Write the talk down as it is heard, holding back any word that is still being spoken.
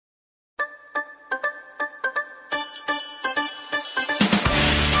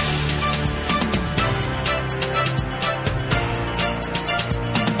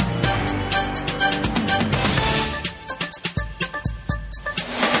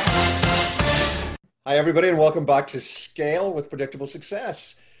Hi, everybody, and welcome back to Scale with Predictable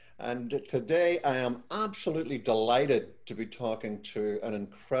Success. And today I am absolutely delighted to be talking to an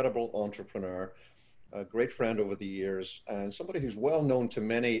incredible entrepreneur, a great friend over the years, and somebody who's well known to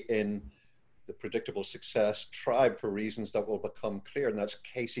many in the Predictable Success tribe for reasons that will become clear, and that's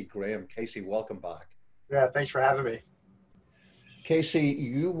Casey Graham. Casey, welcome back. Yeah, thanks for having me. Casey,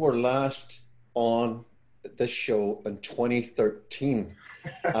 you were last on this show in 2013,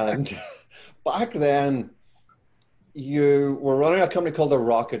 and back then, you were running a company called the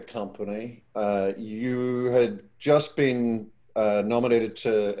Rocket Company. You had just been nominated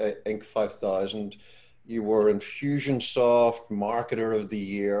to Inc. 5000. You were Infusionsoft Marketer of the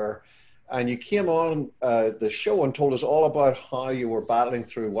Year. And you came on the show and told us all about how you were battling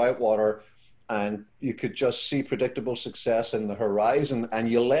through Whitewater and you could just see predictable success in the horizon.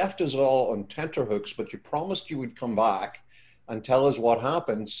 And you left us all on tenterhooks, but you promised you would come back and tell us what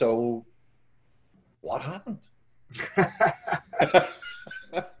happened. So what happened?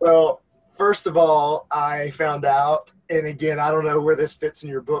 Well, first of all, I found out, and again, I don't know where this fits in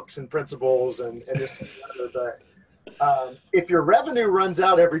your books and principles and this, but if your revenue runs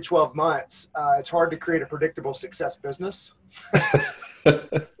out every 12 months, it's hard to create a predictable success business.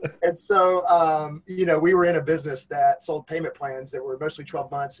 And so, we were in a business that sold payment plans that were mostly 12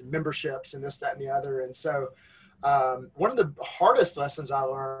 months and memberships and this, that, and the other. And so one of the hardest lessons I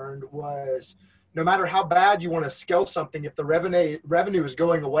learned was no matter how bad you want to scale something, if the revenue is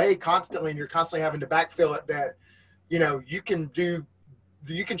going away constantly and you're constantly having to backfill it, that,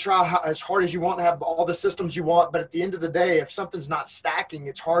 you can try as hard as you want to have all the systems you want, but at the end of the day, if something's not stacking,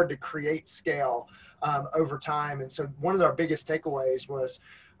 it's hard to create scale over time. And so one of our biggest takeaways was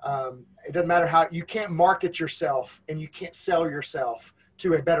it doesn't matter how you can't market yourself and you can't sell yourself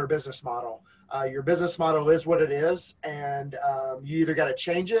to a better business model. Your business model is what it is, and you either got to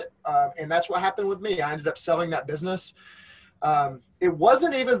change it. And that's what happened with me. I ended up selling that business. It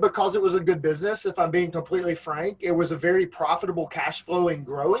wasn't even because it was a good business, if I'm being completely frank. It was a very profitable, cash flowing,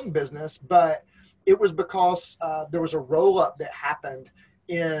 growing business, but it was because there was a roll up that happened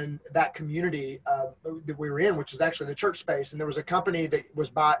in that community that we were in, which is actually the church space. And there was a company that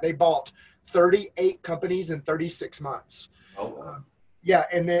they bought 38 companies in 36 months. Oh, wow. Yeah.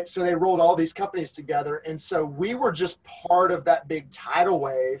 And then, so they rolled all these companies together. And so we were just part of that big tidal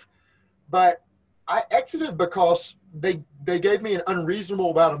wave, but I exited because they gave me an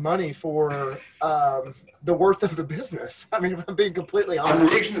unreasonable amount of money for the worth of the business. I mean, if I'm being completely honest.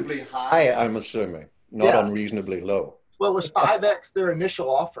 Unreasonably high, I'm assuming, not unreasonably low. Well, it was 5X their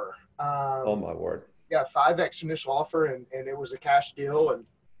initial offer. Oh my word. Yeah, 5X initial offer, and it was a cash deal.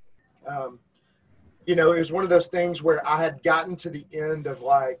 And it was one of those things where I had gotten to the end of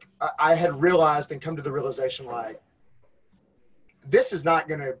I had realized and come to the realization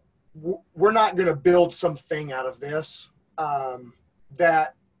we're not going to build something out of this,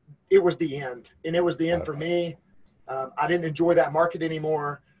 that it was the end. And it was the end for me. I didn't enjoy that market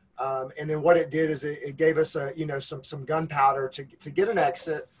anymore. And then what it did is it gave us some gunpowder to get an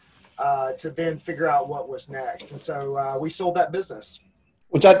exit, to then figure out what was next. And so we sold that business.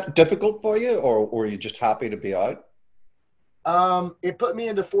 Was that difficult for you, or were you just happy to be out? It put me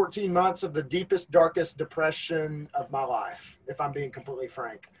into 14 months of the deepest, darkest depression of my life, if I'm being completely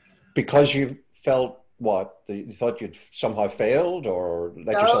frank. Because you felt what? You thought you'd somehow failed or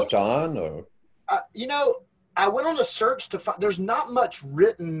let yourself down? Or I went on a search to find, there's not much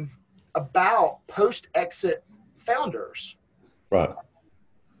written about post-exit founders. Right.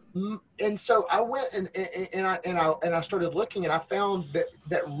 And so I went and I started looking, and I found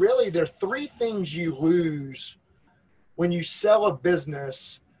that really there are three things you lose when you sell a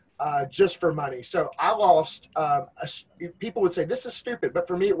business just for money. So I lost, people would say this is stupid, but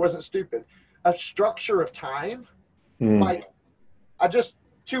for me, it wasn't stupid. A structure of time. Like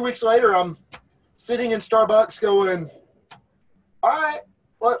 2 weeks later, I'm sitting in Starbucks going, all right,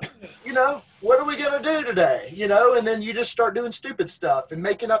 well, what are we going to do today? And then you just start doing stupid stuff and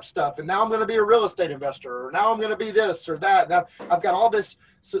making up stuff. And now I'm going to be a real estate investor, or now I'm going to be this or that. Now I've got all this.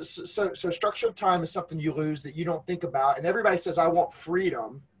 So structure of time is something you lose that you don't think about. And everybody says, I want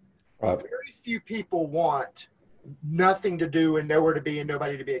freedom. Right. Very few people want nothing to do and nowhere to be and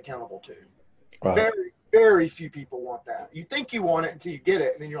nobody to be accountable to. Right. Very, very few people want that. You think you want it until you get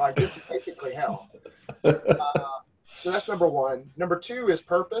it, and then you're like, this is basically hell. So that's number one. Number two is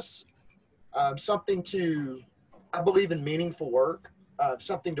purpose. Something I believe in meaningful work,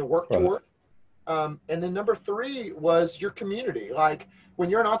 something to work toward. And then number three was your community. Like when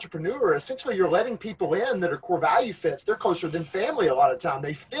you're an entrepreneur, essentially you're letting people in that are core value fits. They're closer than family a lot of the time.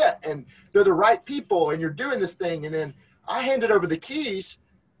 They fit and they're the right people, and you're doing this thing. And then I handed over the keys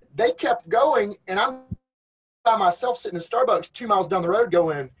they kept going, and I'm by myself sitting in Starbucks 2 miles down the road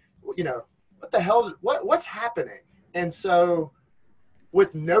going, you know, what the hell, what's happening? And so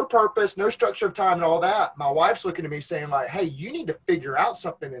with no purpose, no structure of time and all that, my wife's looking at me saying like, hey, you need to figure out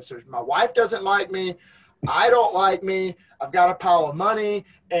something. And so my wife doesn't like me. I don't like me. I've got a pile of money.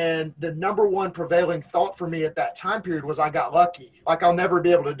 And the number one prevailing thought for me at that time period was I got lucky. Like I'll never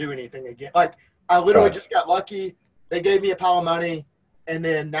be able to do anything again. Like I literally just got lucky. They gave me a pile of money. And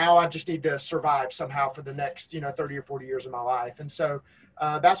then now I just need to survive somehow for the next, 30 or 40 years of my life. And so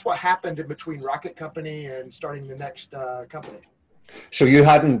that's what happened in between Rocket Company and starting the next company. So you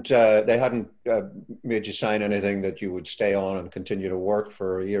hadn't, they hadn't made you sign anything that you would stay on and continue to work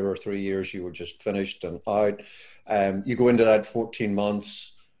for a year or 3 years. You were just finished and out. You go into that 14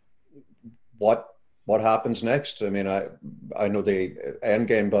 months. What happens next? I mean, I know the end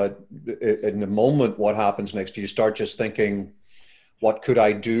game, but in the moment, what happens next? Do you start just thinking, what could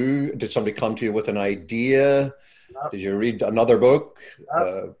I do? Did somebody come to you with an idea? Nope. Did you read another book?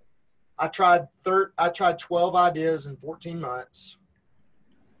 Nope. I tried 12 ideas in 14 months.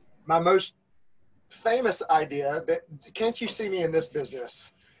 My most famous idea, that can't you see me in this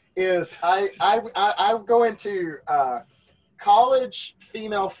business, is I go into college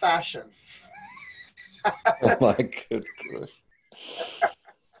female fashion. Oh my goodness.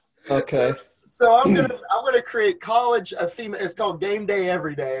 Okay. So I'm gonna create college female. It's called Game Day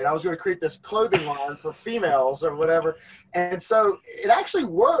Every Day, and I was gonna create this clothing line for females or whatever. And so it actually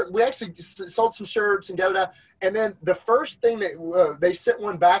worked. We actually sold some shirts and da. And then the first thing that they sent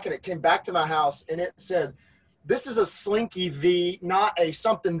one back, and it came back to my house, and it said, "This is a Slinky V, not a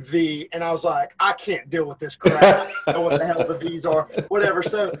something V." And I was like, I can't deal with this crap. I don't know what the hell the V's are, whatever.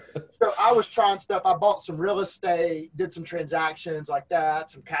 So I was trying stuff. I bought some real estate, did some transactions like that,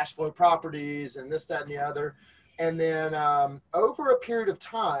 some cash flow properties and this, that, and the other. And then over a period of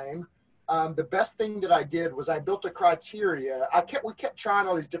time, the best thing that I did was I built a criteria. We kept trying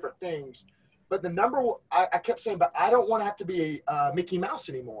all these different things. But the number one, I kept saying, but I don't want to have to be Mickey Mouse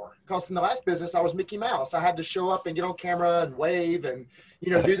anymore. Because in the last business, I was Mickey Mouse. I had to show up and get on camera and wave and,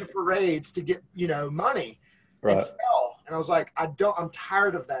 do the parades to get, money and sell. And I was like, I'm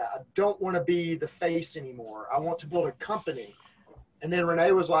tired of that. I don't want to be the face anymore. I want to build a company. And then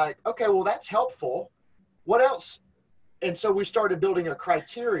Renee was like, okay, well, that's helpful. What else? And so we started building a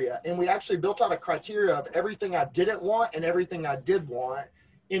criteria, and we actually built out a criteria of everything I didn't want and everything I did want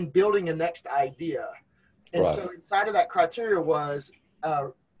in building a next idea. And so inside of that criteria was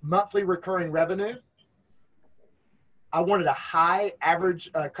monthly recurring revenue. I wanted a high average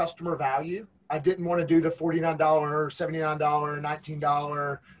customer value. I didn't want to do the $49, $79,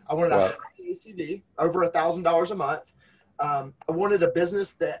 $19. I wanted a high ACV, over $1,000 a month. I wanted a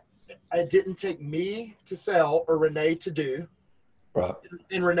business that it didn't take me to sell or Renee to do. Right.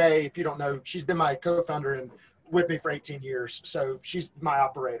 And Renee, if you don't know, she's been my co-founder and with me for 18 years. So she's my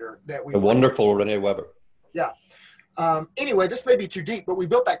operator that we. A wonderful Renee Weber. Yeah. Anyway, this may be too deep, but we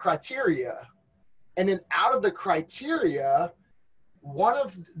built that criteria. And then out of the criteria, one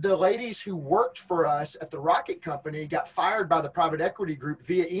of the ladies who worked for us at the Rocket Company got fired by the private equity group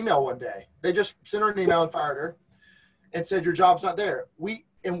via email one day. They just sent her an email and fired her and said, your job's not there.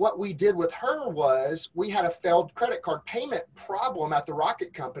 And what we did with her was we had a failed credit card payment problem at the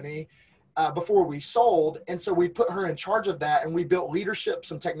Rocket Company before we sold. And so we put her in charge of that, and we built leadership,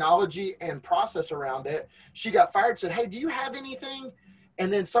 some technology and process around it. She got fired, said, hey, do you have anything?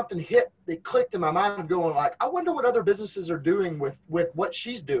 And then something it clicked in my mind of going like, I wonder what other businesses are doing with what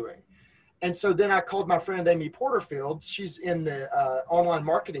she's doing. And so then I called my friend, Amy Porterfield. She's in the online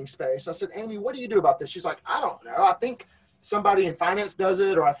marketing space. I said, Amy, what do you do about this? She's like, I don't know. I think somebody in finance does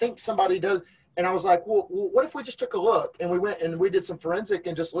it, or I think somebody does. And I was like, well, what if we just took a look? And we went and we did some forensic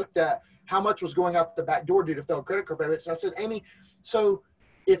and just looked at how much was going out the back door due to failed credit card payments. And I said, Amy, so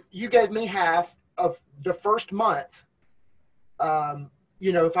if you gave me half of the first month,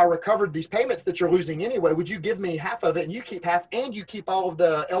 if I recovered these payments that you're losing anyway, would you give me half of it and you keep half and you keep all of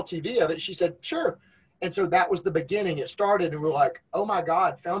the LTV of it? She said, sure. And so that was the beginning. It started and we're like, oh my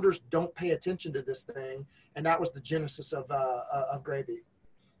God, founders don't pay attention to this thing. And that was the genesis of Gravy.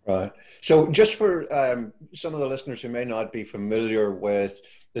 Right. So just for some of the listeners who may not be familiar with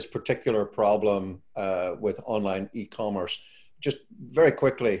this particular problem with online e-commerce, just very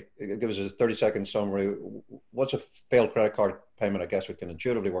quickly, give us a 30-second summary. What's a failed credit card payment? I guess we can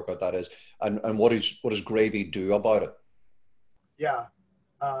intuitively work out that is. And what does Gravy do about it? Yeah.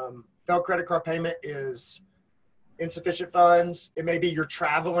 Failed credit card payment is insufficient funds. It may be you're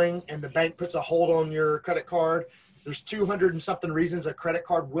traveling and the bank puts a hold on your credit card. There's 200 and something reasons a credit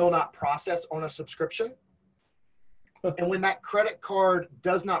card will not process on a subscription. And when that credit card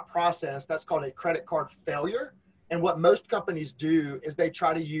does not process, that's called a credit card failure. And what most companies do is they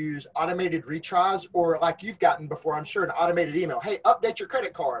try to use automated retries, or like you've gotten before, I'm sure, an automated email. Hey, update your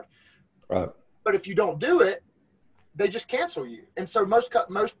credit card. Right. But if you don't do it, they just cancel you. And so most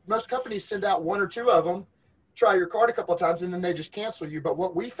companies send out one or two of them, try your card a couple of times, and then they just cancel you. But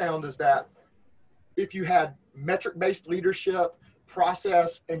what we found is that if you had metric-based leadership,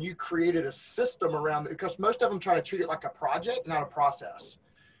 process, and you created a system around it, because most of them try to treat it like a project, not a process.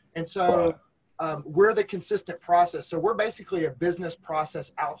 And so we're the consistent process. So we're basically a business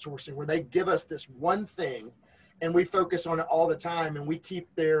process outsourcing, where they give us this one thing and we focus on it all the time, and we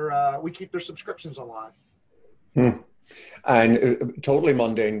keep their subscriptions online. And totally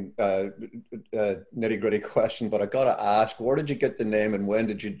mundane, nitty gritty question, but I got to ask, where did you get the name, and when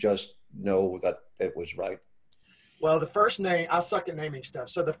did you just know that it was right? Well, the first name, I suck at naming stuff.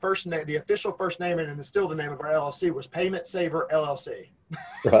 So the first name, the official first name, and it's still the name of our LLC, was Payment Saver LLC.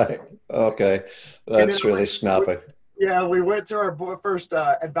 Right. Okay. That's really snappy. We went to our first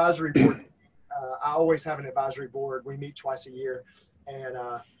advisory board. I always have an advisory board. We meet twice a year. And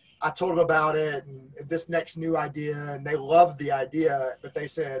I told them about it and this next new idea, and they loved the idea, but they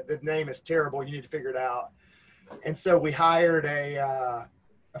said, the name is terrible. You need to figure it out. And so we hired a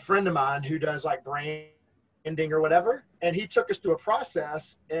friend of mine who does like branding or whatever. And he took us through a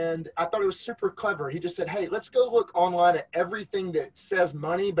process, and I thought it was super clever. He just said, hey, let's go look online at everything that says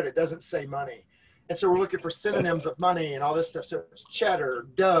money, but it doesn't say money. And so we're looking for synonyms of money and all this stuff. So it's cheddar,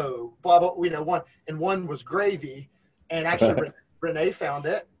 dough, blah, blah, one was gravy. And actually Renee found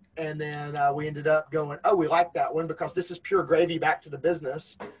it. And then we ended up going, oh, we like that one because this is pure gravy back to the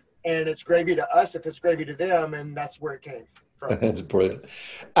business. And it's gravy to us if it's gravy to them. And that's where it came from. That's brilliant.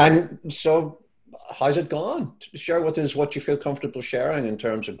 And so how's it gone? Share with us what you feel comfortable sharing in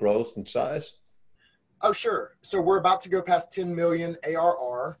terms of growth and size. Oh, sure. So we're about to go past 10 million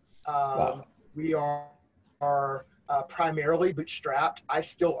ARR. Wow. We are primarily bootstrapped. I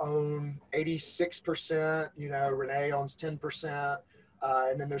still own 86%. Renee owns 10%.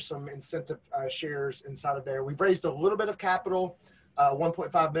 And then there's some incentive shares inside of there. We've raised a little bit of capital,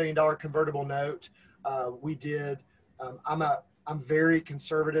 $1.5 million convertible note. We did. I'm very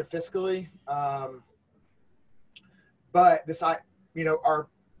conservative fiscally, but our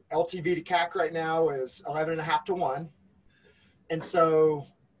LTV to CAC right now is 11.5 to 1, and so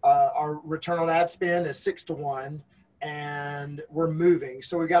our return on ad spend is 6 to 1, and we're moving.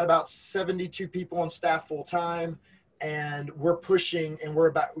 So we got about 72 people on staff full time. And we're pushing, and we're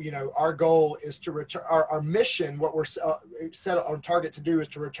about, our goal is to return, our mission, what we're set on target to do is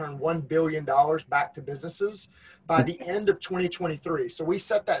to return $1 billion back to businesses by the end of 2023. So we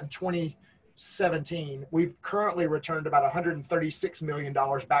set that in 2017. We've currently returned about $136 million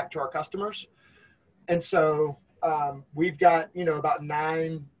back to our customers. And so we've got, about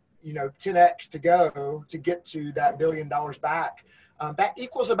 10x to go to get to that $1 billion back. That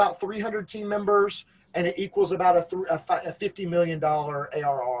equals about 300 team members. And it equals about a $50 million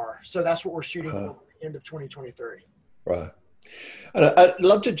ARR. So that's what we're shooting for the end of 2023. Right. And I'd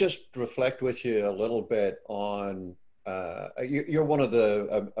love to just reflect with you a little bit on, you're one of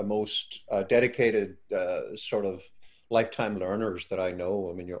the most dedicated sort of lifetime learners that I know.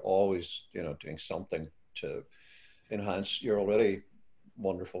 I mean, you're always, doing something to enhance your already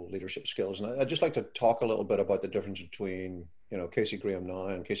wonderful leadership skills. And I'd just like to talk a little bit about the difference between, Casey Graham now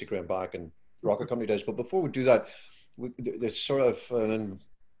and Casey Graham back in Rocket Company days. But before we do that, there's sort of an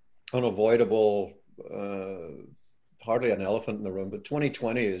unavoidable, hardly an elephant in the room, but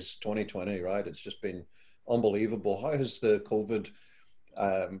 2020 is 2020, right? It's just been unbelievable. How has the COVID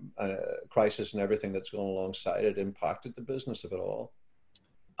crisis and everything that's gone alongside it impacted the business, if at all?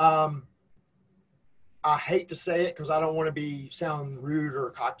 I hate to say it because I don't want to sound rude or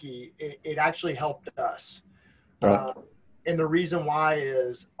cocky. It actually helped us. Right. And the reason why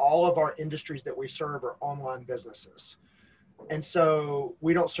is all of our industries that we serve are online businesses. And so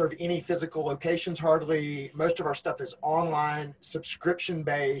we don't serve any physical locations hardly. Most of our stuff is online, subscription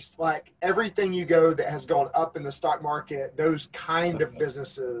based, like everything you go that has gone up in the stock market, those kind of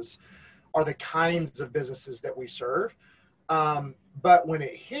businesses are the kinds of businesses that we serve. But when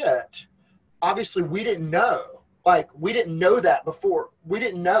it hit, obviously we didn't know. We didn't know that before. We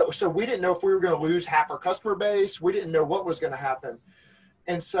didn't know. So we didn't know if we were going to lose half our customer base. We didn't know what was going to happen.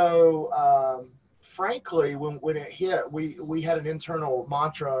 And so, frankly, when it hit, we had an internal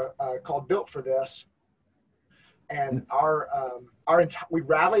mantra called Built for This. And we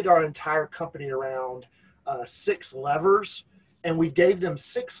rallied our entire company around 6 levers and we gave them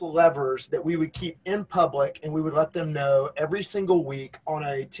 6 levers that we would keep in public, and we would let them know every single week on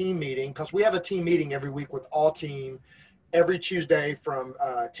a team meeting, because we have a team meeting every week with all team every Tuesday from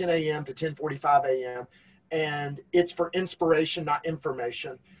 10 a.m. to 10:45 a.m. And it's for inspiration, not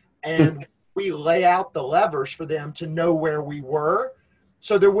information. And we lay out the levers for them to know where we were,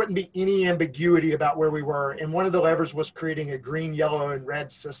 so there wouldn't be any ambiguity about where we were. And one of the levers was creating a green, yellow, and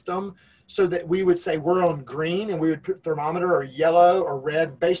red system, so that we would say we're on green, and we would put thermometer or yellow or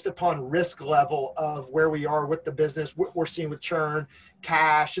red based upon risk level of where we are with the business, what we're seeing with churn,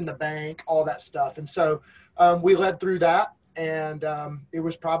 cash in the bank, all that stuff. And so we led through that, and it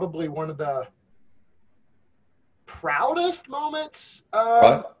was probably one of the proudest moments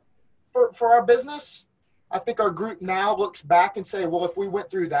Right. for our business. I think our group now looks back and say, well, if we went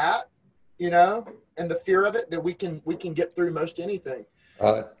through that, and the fear of it, that we can get through most anything.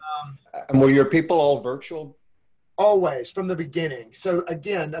 Right. And were your people all virtual? Always, from the beginning. So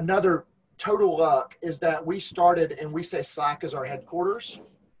again, another total luck is that we started, and we say Slack is our headquarters.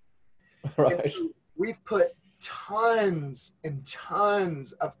 Right. And so we've put tons and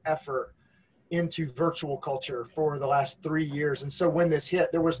tons of effort into virtual culture for the last 3 years. And so when this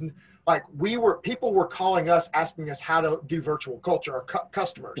hit, there was people were calling us, asking us how to do virtual culture, our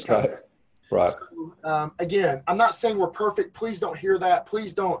customers. Right. Right. So, again, I'm not saying we're perfect. Please don't hear that.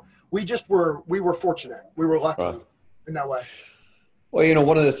 Please don't. We were fortunate. We were lucky in that way. Well,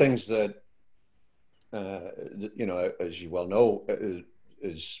 one of the things that, as you well know,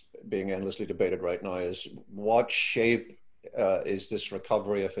 is being endlessly debated right now is what shape is this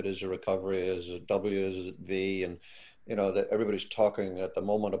recovery? If it is a recovery, is it W, is it V? And, that everybody's talking at the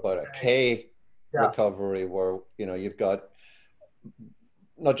moment about a K recovery, where, you've got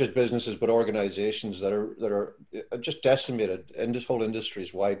not just businesses, but organizations that are just decimated, and this whole industry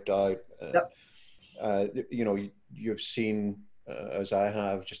is wiped out. You've seen, as I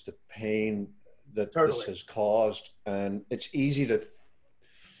have, just the pain that this has caused, and it's easy to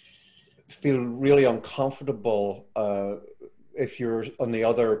feel really uncomfortable if you're on the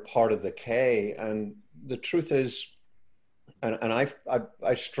other part of the K. And the truth is, and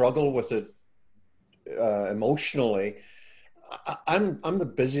I struggle with it emotionally. I'm the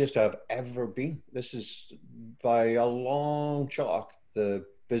busiest I've ever been. This is by a long chalk the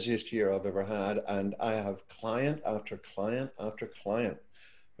busiest year I've ever had, and I have client after client after client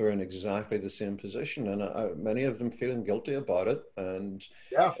who are in exactly the same position, and many of them feeling guilty about it. And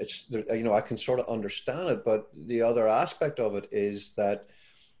it's, I can sort of understand it, but the other aspect of it is that,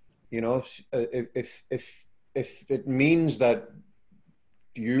 if it means that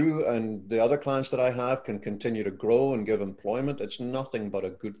you and the other clients that I have can continue to grow and give employment, it's nothing but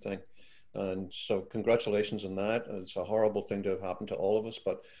a good thing. And so congratulations on that. It's a horrible thing to have happened to all of us,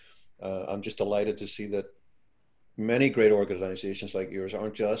 but I'm just delighted to see that many great organizations like yours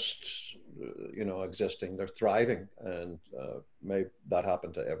aren't just, existing, they're thriving, and may that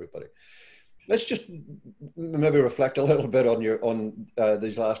happen to everybody. Let's just maybe reflect a little bit on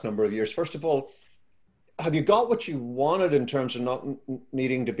these last number of years. First of all, have you got what you wanted in terms of not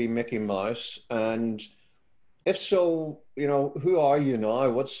needing to be Mickey Mouse? And if so, who are you now?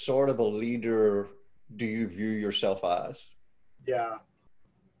 What sort of a leader do you view yourself as? Yeah,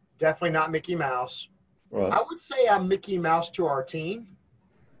 definitely not Mickey Mouse. Right. I would say I'm Mickey Mouse to our team.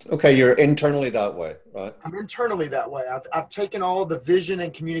 Okay, you're internally that way, right? I'm internally that way. I've taken all the vision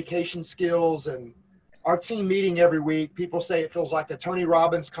and communication skills, and our team meeting every week, people say it feels like a Tony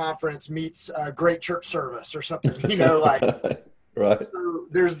Robbins conference meets a great church service or something, Right. So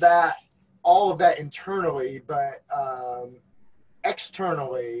there's that, all of that internally, but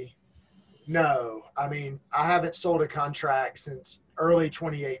externally, no. I mean, I haven't sold a contract since early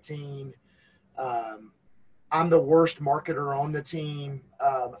 2018. I'm the worst marketer on the team.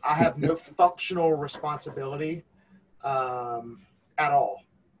 I have no functional responsibility at all.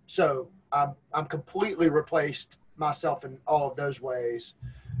 So I'm completely replaced myself in all of those ways.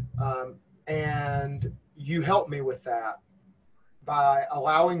 And you helped me with that by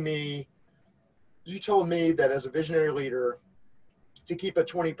allowing me, you told me that as a visionary leader to keep a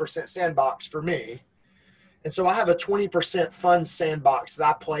 20% sandbox for me. And so I have a 20% fun sandbox that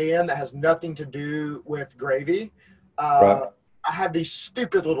I play in that has nothing to do with Gravy. Right. I have these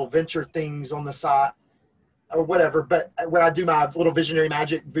stupid little venture things on the side or whatever, but when I do my little visionary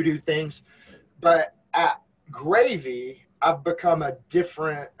magic voodoo things, but at Gravy, I've become a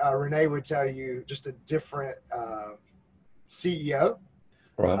different, Renee would tell you, just a different CEO.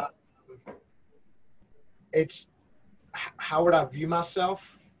 Right. It's, how would I view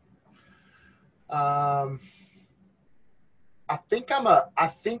myself? I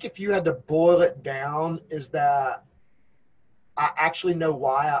think if you had to boil it down, is that I actually know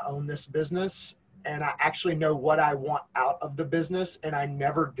why I own this business, and I actually know what I want out of the business, and I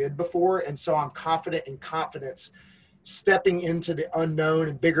never did before. And so I'm confident in confidence stepping into the unknown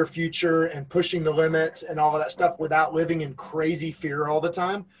and bigger future and pushing the limits and all of that stuff without living in crazy fear all the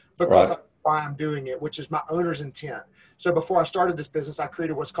time, because Right. of why I'm doing it, which is my owner's intent. So before I started this business, I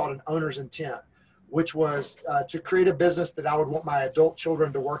created what's called an owner's intent, which was to create a business that I would want my adult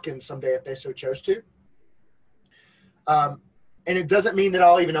children to work in someday if they so chose to. And it doesn't mean that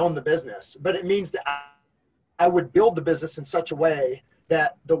I'll even own the business, but it means that I would build the business in such a way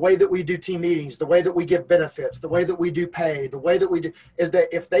that the way that we do team meetings, the way that we give benefits, the way that we do pay, the way that we do, is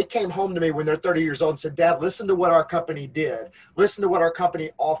that if they came home to me when they're 30 years old and said, Dad, listen to what our company did, listen to what our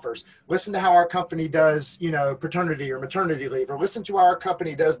company offers, listen to how our company does, paternity or maternity leave, or listen to how our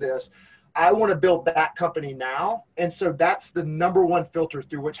company does this. I want to build that company now. And so that's the number one filter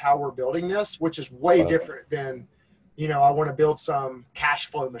through which how we're building this, which is way different than, I want to build some cash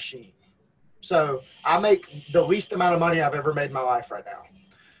flow machine. So I make the least amount of money I've ever made in my life right now.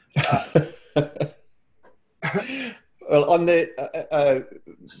 Well, on the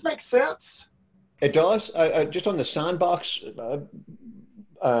Does this make sense? it does. Just on the sandbox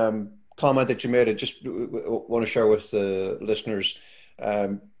comment that you made, I just want to share with the listeners.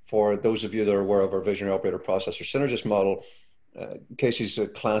 For those of you that are aware of our visionary operator processor synergist model, Casey's a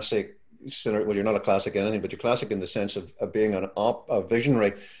classic. Well, you're not a classic anything, but you're classic in the sense of being a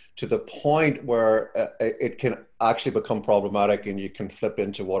visionary to the point where it can actually become problematic, and you can flip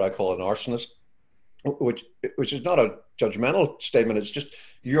into what I call an arsonist, which is not a judgmental statement. It's just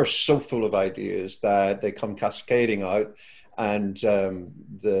you're so full of ideas that they come cascading out. And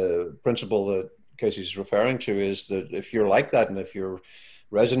the principle that Casey's referring to is that if you're like that, and if you're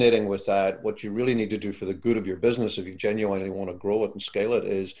resonating with that, what you really need to do for the good of your business, if you genuinely want to grow it and scale it,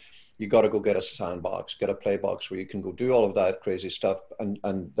 is you got to go get a sandbox, get a play box where you can go do all of that crazy stuff.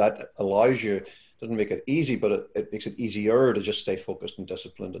 And that allows you, doesn't make it easy, but it makes it easier to just stay focused and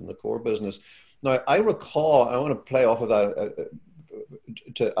disciplined in the core business. Now, I recall, I want to play off of that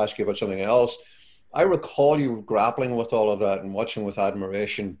to ask you about something else. I recall you grappling with all of that and watching with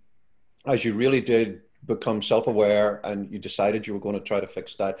admiration as you really did become self-aware and you decided you were going to try to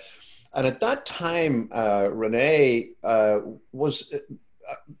fix that. And at that time, Renee was...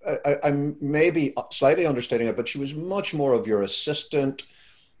 I'm maybe slightly understating it, but she was much more of your assistant.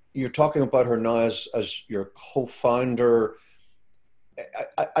 You're talking about her now as your co-founder.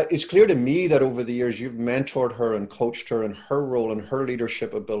 It's clear to me that over the years you've mentored her and coached her, and her role and her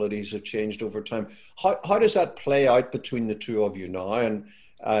leadership abilities have changed over time. How does that play out between the two of you now? And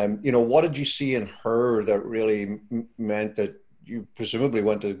what did you see in her that really meant that you presumably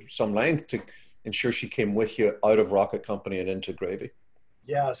went to some length to ensure she came with you out of Rocket Company and into Gravy?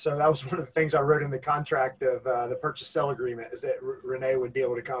 Yeah, so that was one of the things I wrote in the contract of the purchase sale agreement, is that Renee would be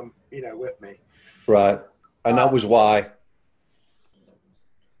able to come, with me. Right. And that was why.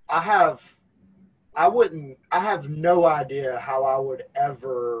 I have no idea how I would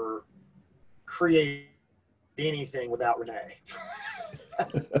ever create anything without Renee.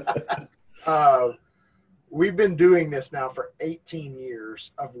 We've been doing this now for 18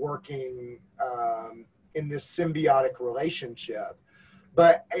 years of working in this symbiotic relationship.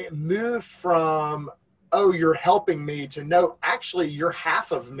 But it moved from, oh, you're helping me, to no, actually, you're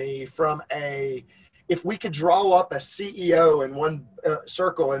half of me, from if we could draw up a CEO in one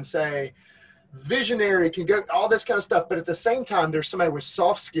circle and say, visionary can go, all this kind of stuff. But at the same time, there's somebody with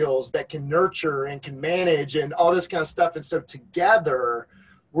soft skills that can nurture and can manage and all this kind of stuff. And so together,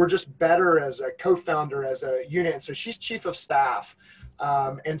 we're just better as a co-founder, as a unit. And so she's chief of staff.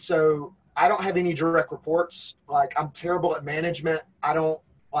 And so I don't have any direct reports. Like, I'm terrible at management. I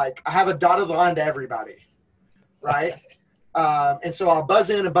have a dotted line to everybody. Right. And so I'll buzz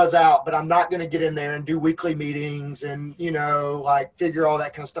in and buzz out, but I'm not going to get in there and do weekly meetings and, figure all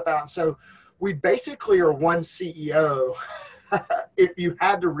that kind of stuff out. And so we basically are one CEO. If you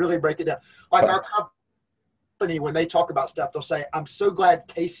had to really break it down, like our company, when they talk about stuff, they'll say, I'm so glad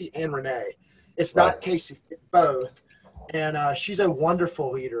Casey and Renee. It's not Casey, it's both. And she's a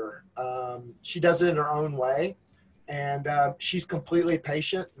wonderful leader. She does it in her own way. And she's completely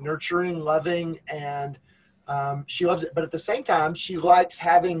patient, nurturing, loving, and she loves it. But at the same time, she likes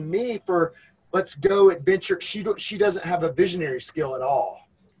having me for, let's go adventure. She doesn't have a visionary skill at all.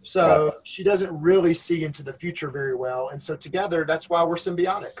 So she doesn't really see into the future very well. And so together, that's why we're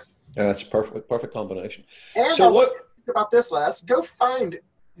symbiotic. Yeah, that's perfect combination. And so think about this, Les. Go find,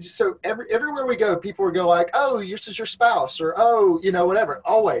 so everywhere we go, people will go like, oh, this is your spouse, or, oh, whatever,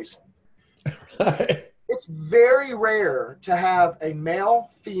 always. It's very rare to have a male,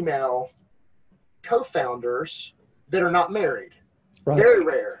 female co-founders that are not married. Right. Very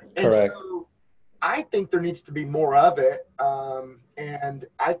rare. And Correct. so I think there needs to be more of it. And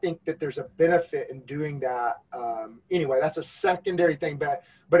I think that there's a benefit in doing that. Anyway, that's a secondary thing,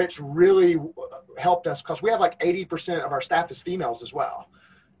 but it's really helped us because we have like 80% of our staff is females as well.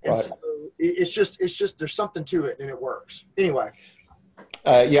 And Right. so it's just, there's something to it and it works. Anyway.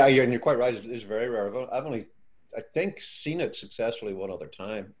 Yeah, and you're quite right. It's very rare. I've only, I think, seen it successfully one other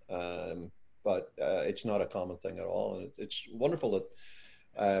time, but it's not a common thing at all. And it's wonderful that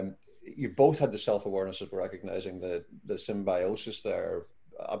you both had the self-awareness of recognizing that the symbiosis there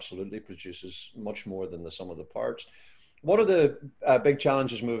absolutely produces much more than the sum of the parts. What are the big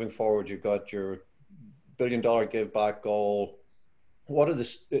challenges moving forward? You've got your $1 billion give back goal. What are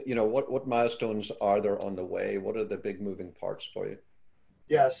what milestones are there on the way? What are the big moving parts for you?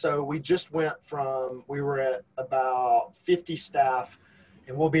 Yeah, so we just went from, we were at about 50 staff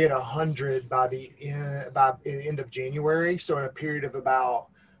and we'll be at 100 by the end of January. So in a period of about,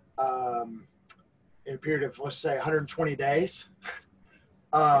 let's say 120 days.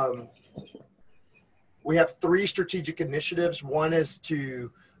 We have 3 strategic initiatives. One is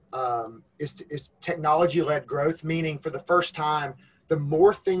is technology-led growth, meaning for the first time, the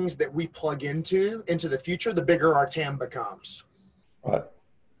more things that we plug into the future, the bigger our TAM becomes. Right.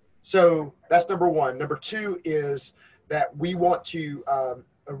 So that's number one. Number 2 is that we want to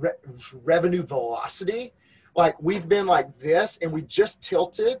revenue velocity. Like we've been like this and we just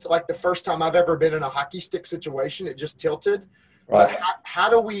tilted, like the first time I've ever been in a hockey stick situation, it just tilted. Right. How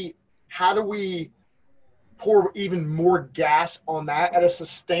do we pour even more gas on that at a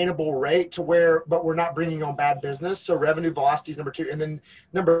sustainable rate but we're not bringing on bad business. So revenue velocity is number 2. And then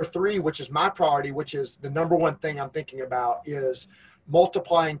number 3, which is my priority, which is the number one thing I'm thinking about, is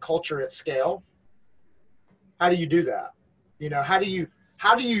multiplying culture at scale. How do you do that? How do you,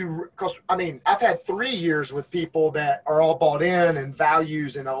 because I mean, I've had 3 years with people that are all bought in and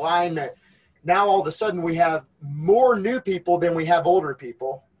values and alignment. Now, all of a sudden we have more new people than we have older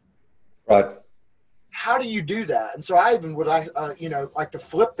people. Right. How do you do that? And so I even would like to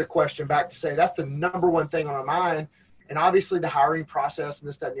flip the question back to say, that's the number one thing on my mind. And obviously the hiring process and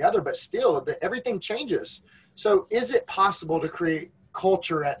this, that, and the other, but still everything changes. So is it possible to create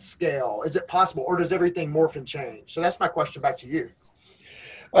culture at scale? Is it possible, or does everything morph and change? So that's my question back to you.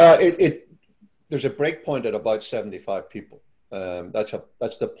 There's a break point at about 75 people.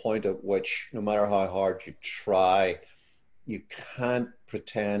 That's the point at which, no matter how hard you try, you can't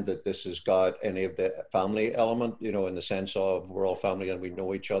pretend that this has got any of the family element, in the sense of we're all family and we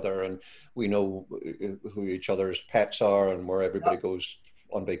know each other and we know who each other's pets are and where everybody goes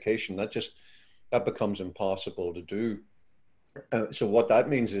on vacation. That becomes impossible to do. So what that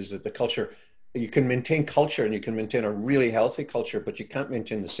means is that the culture, you can maintain culture and you can maintain a really healthy culture, but you can't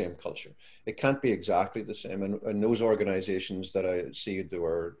maintain the same culture. It can't be exactly the same. And those organizations that I see that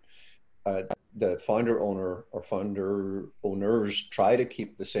were the founder owner or founder owners try to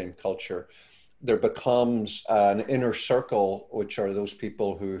keep the same culture, there becomes an inner circle, which are those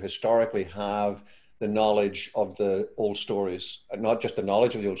people who historically have the knowledge of the old stories, and not just the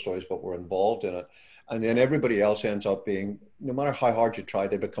knowledge of the old stories, but were involved in it. And then everybody else ends up being, no matter how hard you try,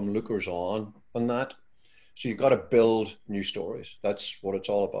 they become lookers on that. So you've got to build new stories. That's what it's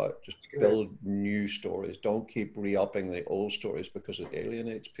all about. Just build new stories. Don't keep re-upping the old stories because it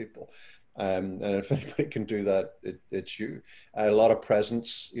alienates people. And if anybody can do that, it's you. A lot of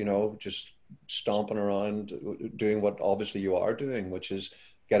presence, just stomping around, doing what obviously you are doing, which is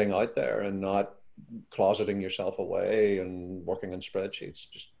getting out there and not closeting yourself away and working on spreadsheets.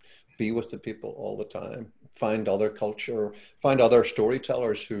 Just be with the people all the time. Find other culture, find other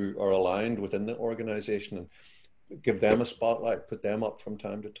storytellers who are aligned within the organization and give them a spotlight, put them up from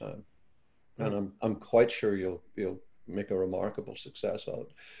time to time. And I'm quite sure you'll make a remarkable success out.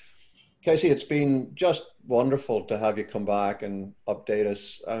 Casey, it's been just wonderful to have you come back and update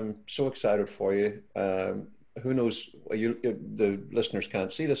us. I'm so excited for you. Who knows, the listeners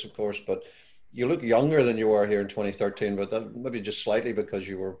can't see this, of course, but you look younger than you were here in 2013, but that maybe just slightly because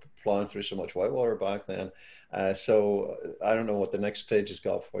you were plowing through so much whitewater back then. So I don't know what the next stage has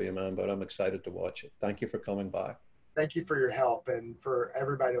got for you, man, but I'm excited to watch it. Thank you for coming back. Thank you for your help, and for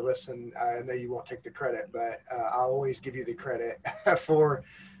everybody to listen. I know you won't take the credit, but I'll always give you the credit for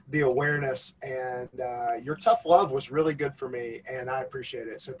the awareness, and your tough love was really good for me, and I appreciate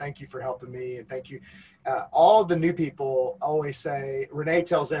it. So thank you for helping me, and thank you. All of the new people always say, Renee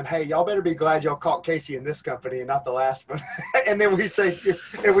tells them, hey, y'all better be glad y'all caught Casey in this company and not the last one. And then we say,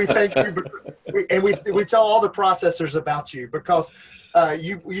 and we thank you, and we tell all the processors about you, because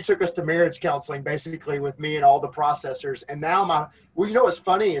you took us to marriage counseling basically with me and all the processors. And now well, you know what's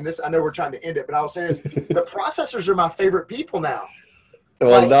funny, and this, I know we're trying to end it, but I'll say this, the processors are my favorite people now.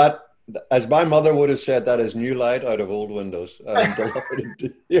 Well, that, as my mother would have said, that is new light out of old windows. I'm delighted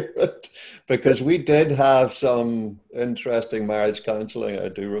to hear it, because we did have some interesting marriage counseling. I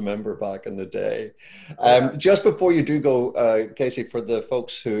do remember back in the day. Just before you do go, Casey, for the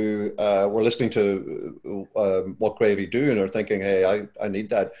folks who were listening to What Gravy Do and are thinking, hey, I need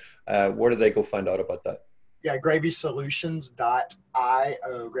that, where do they go find out about that? Yeah,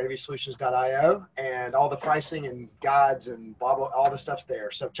 gravysolutions.io, and all the pricing and guides and blah, blah, all the stuff's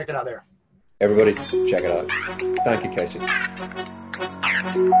there. So check it out there. Everybody, check it out. Thank you, Casey.